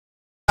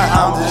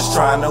just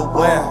trying to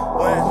win.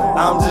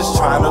 I'm just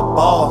trying to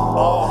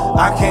ball.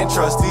 I can't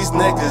trust these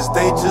niggas,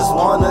 they just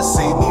wanna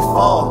see me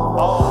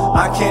fall.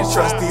 I can't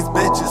trust these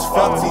bitches,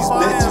 fuck these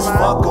bitches,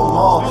 fuck them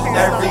all.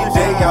 Every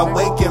day I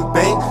wake and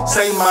bake,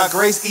 say my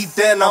grace, eat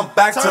then I'm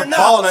back to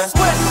ballin'.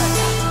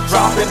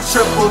 Dropping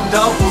triple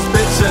doubles,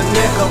 bitch, a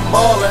nigga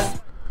ballin'.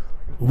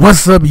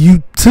 What's up,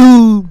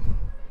 YouTube?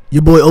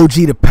 Your boy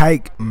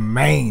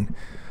OGPaQMAN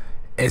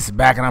is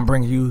back, and I'm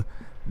bringing you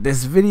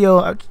this video.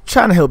 I'm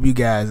trying to help you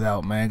guys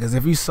out, man, because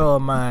if you saw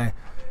my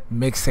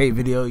mixtape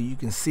video, you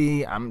can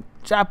see I'm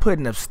trying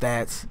putting up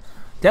stats.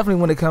 Definitely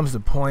when it comes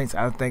to points,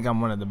 I think I'm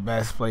one of the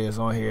best players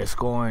on here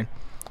scoring.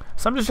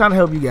 So I'm just trying to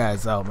help you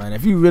guys out, man.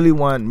 If you really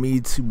want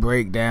me to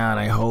break down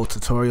a whole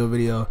tutorial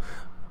video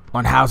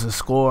on how to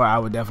score, I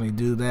would definitely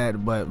do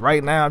that. But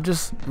right now, I'm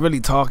just really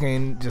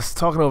talking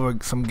over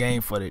some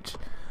game footage.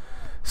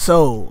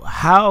 So,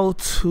 how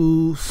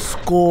to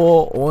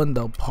score on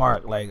the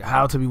park, like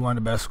how to be one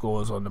of the best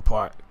scorers on the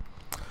park.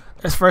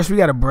 Let's first, we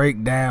got to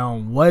break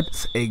down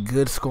what's a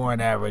good scoring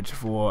average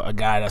for a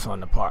guy that's on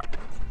the park.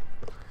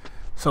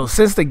 So,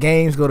 since the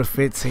games go to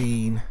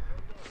 15,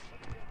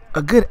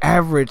 a good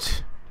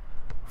average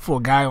for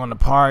a guy on the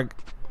park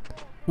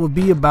would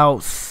be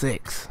about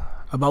 6.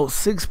 About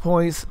 6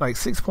 points, like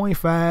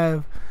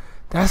 6.5.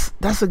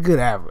 That's a good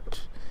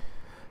average.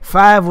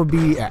 5 would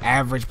be an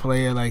average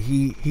player, like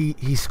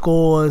he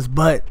scores,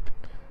 but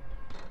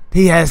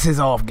he has his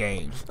off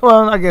games.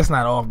 Well, I guess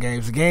not off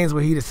games. The games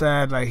where he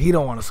decides like he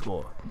don't want to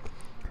score.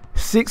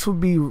 6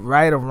 would be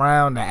right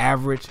around the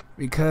average,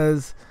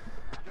 because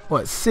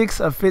what,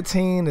 6 of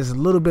 15 is a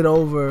little bit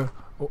over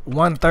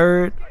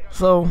 1/3.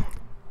 So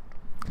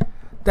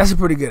that's a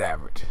pretty good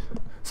average.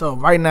 So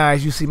right now,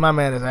 as you see, my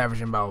man is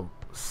averaging about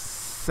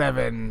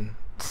 7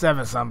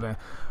 something.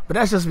 But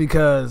that's just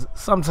because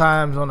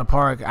sometimes on the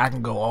park I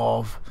can go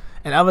off,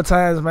 and other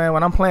times, man,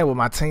 when I'm playing with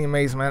my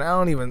teammates, man, I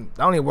don't even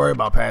worry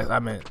about pass.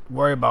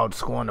 Worry about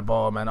scoring the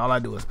ball, man. All I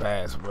do is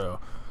pass, bro.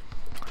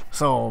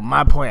 So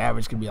my point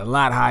average can be a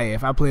lot higher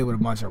if I play with a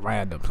bunch of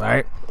randoms,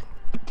 right?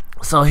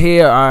 So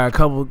here are a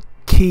couple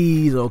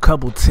keys or a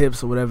couple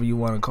tips or whatever you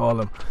want to call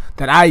them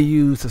that I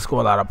use to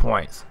score a lot of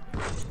points.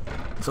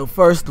 So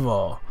first of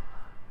all,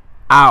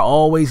 I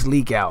always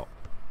leak out.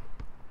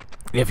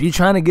 If you're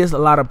trying to get a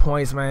lot of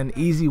points, man,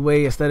 easy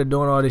way, instead of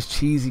doing all this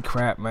cheesy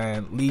crap,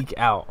 man, leak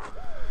out.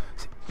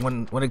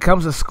 When it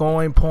comes to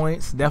scoring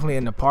points, definitely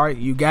in the park,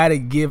 you got to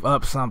give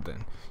up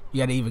something.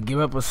 You got to either give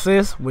up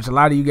assists, which a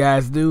lot of you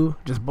guys do,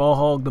 just ball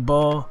hog the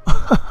ball.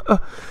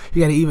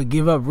 You got to either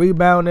give up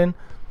rebounding,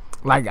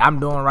 like I'm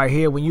doing right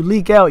here. When you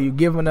leak out, you're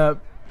giving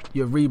up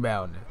your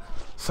rebounding.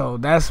 So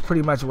that's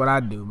pretty much what I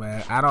do,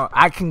 man.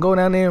 I can go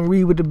down there and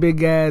read with the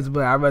big guys,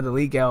 but I'd rather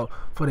leak out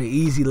for the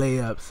easy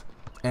layups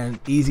and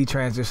easy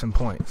transition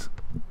points.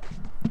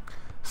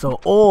 So,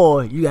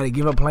 or you got to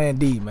give up plan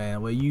D,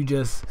 man, where you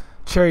just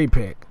cherry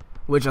pick,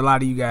 which a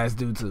lot of you guys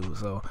do too.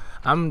 So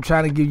I'm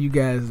trying to give you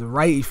guys the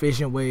right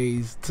efficient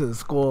ways to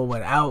score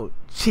without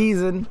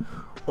cheesing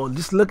or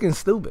just looking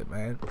stupid,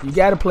 man. You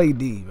got to play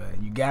D,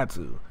 man. You got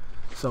to.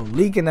 So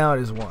leaking out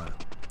is one.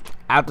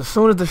 As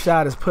soon as the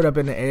shot is put up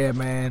in the air,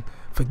 man,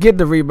 forget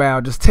the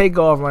rebound. Just take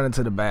off running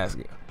to the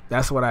basket.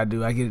 That's what I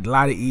do. I get a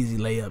lot of easy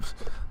layups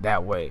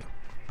that way.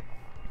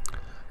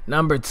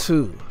 Number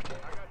 2,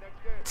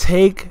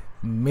 take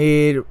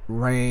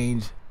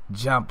mid-range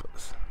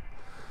jumpers.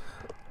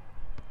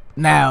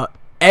 Now,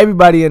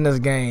 everybody in this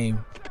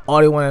game, all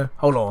they want to,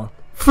 hold on,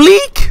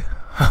 fleek.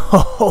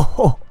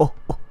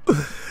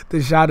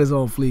 The shot is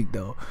on fleek,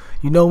 though.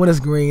 You know when it's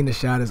green, the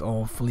shot is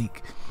on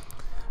fleek.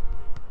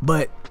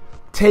 But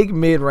take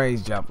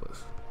mid-range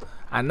jumpers.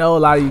 I know a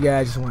lot of you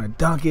guys just want to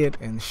dunk it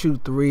and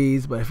shoot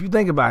threes, but if you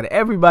think about it,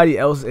 everybody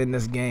else in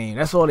this game,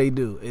 that's all they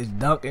do is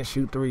dunk and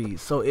shoot threes.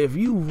 So if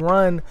you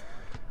run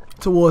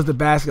towards the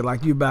basket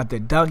like you about to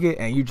dunk it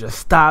and you just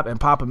stop and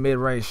pop a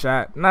mid-range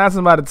shot, 9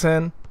 times out of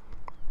 10,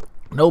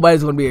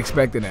 nobody's going to be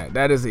expecting that.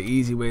 That is an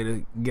easy way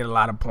to get a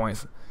lot of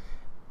points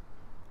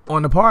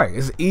on the park.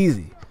 It's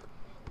easy.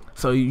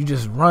 So you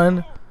just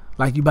run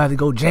like you about to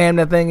go jam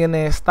that thing in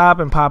there, stop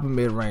and pop a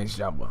mid-range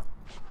jumper.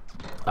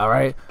 All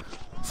right.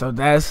 So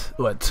that's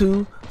what,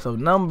 2. So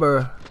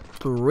number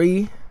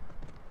 3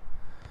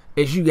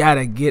 is you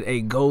gotta get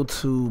a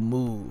go-to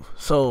move.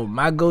 So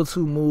my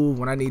go-to move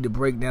when I need to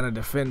break down a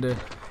defender,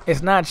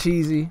 it's not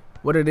cheesy.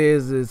 What it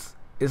is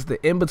it's the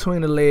in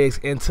between the legs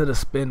into the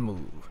spin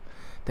move.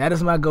 That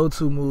is my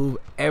go-to move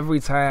every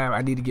time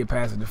I need to get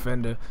past a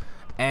defender.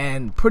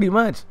 And pretty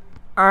much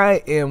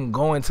I am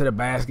going to the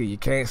basket. You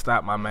can't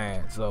stop my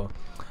man. So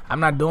I'm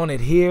not doing it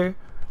here.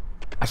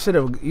 I should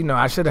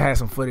have had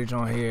some footage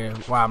on here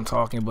while I'm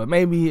talking, but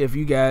maybe if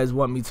you guys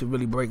want me to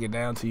really break it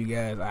down to you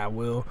guys, I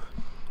will.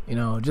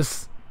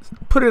 Just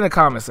put it in the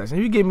comment section.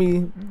 If you give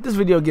me this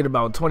video, get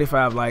about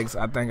 25 likes,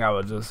 I think I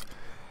would just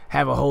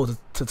have a whole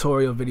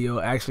tutorial video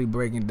actually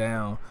breaking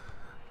down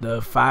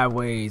the 5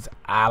 ways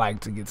I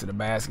like to get to the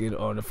basket,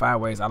 or the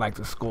 5 ways I like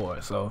to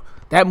score. So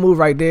that move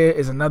right there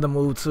is another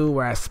move too,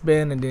 where I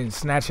spin and then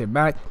snatch it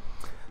back.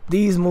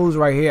 these moves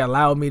right here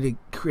allow me to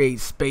create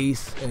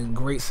space and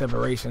great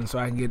separation so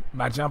I can get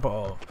my jumper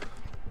off.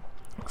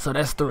 So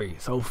that's 3.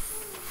 So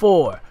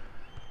 4,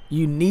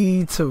 you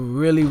need to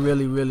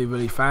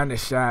really find a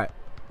shot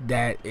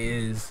that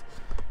is,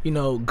 you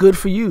know, good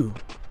for you.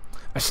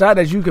 A shot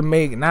that you can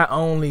make not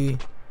only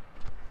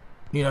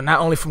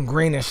from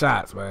greening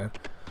shots, man.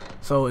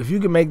 So if you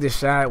can make this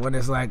shot when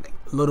it's like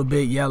a little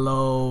bit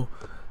yellow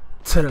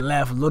to the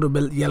left, a little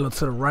bit yellow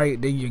to the right,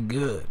 then you're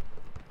good.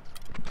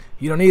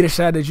 You don't need a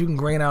shot that you can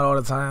green out all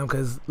the time,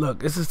 because look,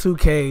 this is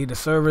 2K, the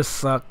servers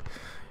suck,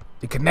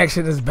 the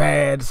connection is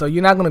bad, so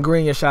you're not going to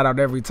green your shot out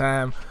every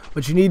time,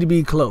 but you need to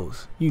be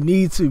close. You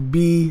need to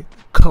be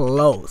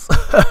close.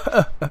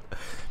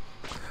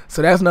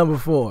 So that's number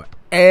 4.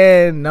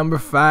 And number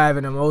 5,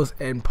 and the most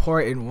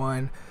important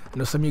one, I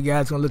know some of you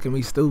guys are going to look at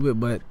me stupid,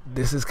 but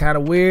this is kind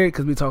of weird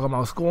because we talking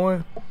about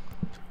scoring.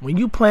 When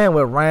you playing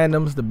with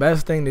randoms, the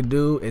best thing to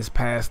do is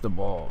pass the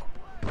ball.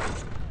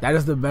 That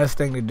is the best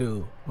thing to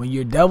do. When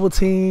you're double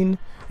teamed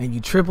and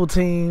you triple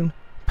team,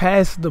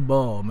 pass the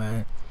ball,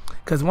 man.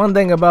 Because one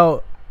thing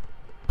about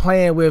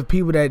playing with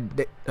people that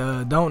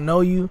don't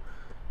know you,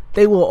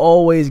 they will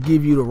always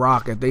give you the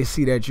rock if they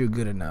see that you're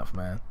good enough,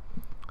 man.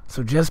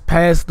 So just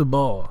pass the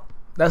ball.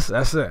 That's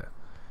it.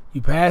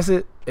 You pass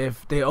it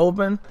if they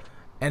open,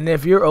 and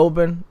if you're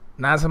open,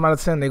 9 times out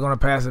of 10 they're gonna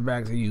pass it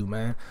back to you,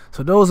 man.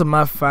 So those are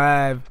my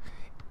 5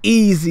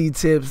 easy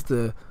tips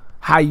to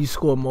how you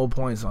score more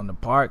points on the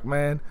park,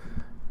 man.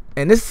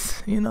 And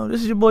this, you know,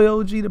 this is your boy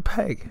OG the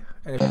Pack.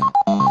 I'm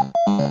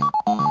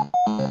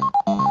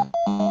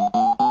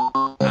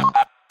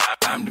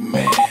the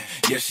man.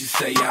 Yes, she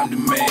say I'm the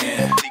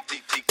man.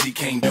 He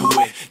can't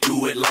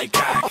do it like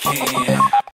I can.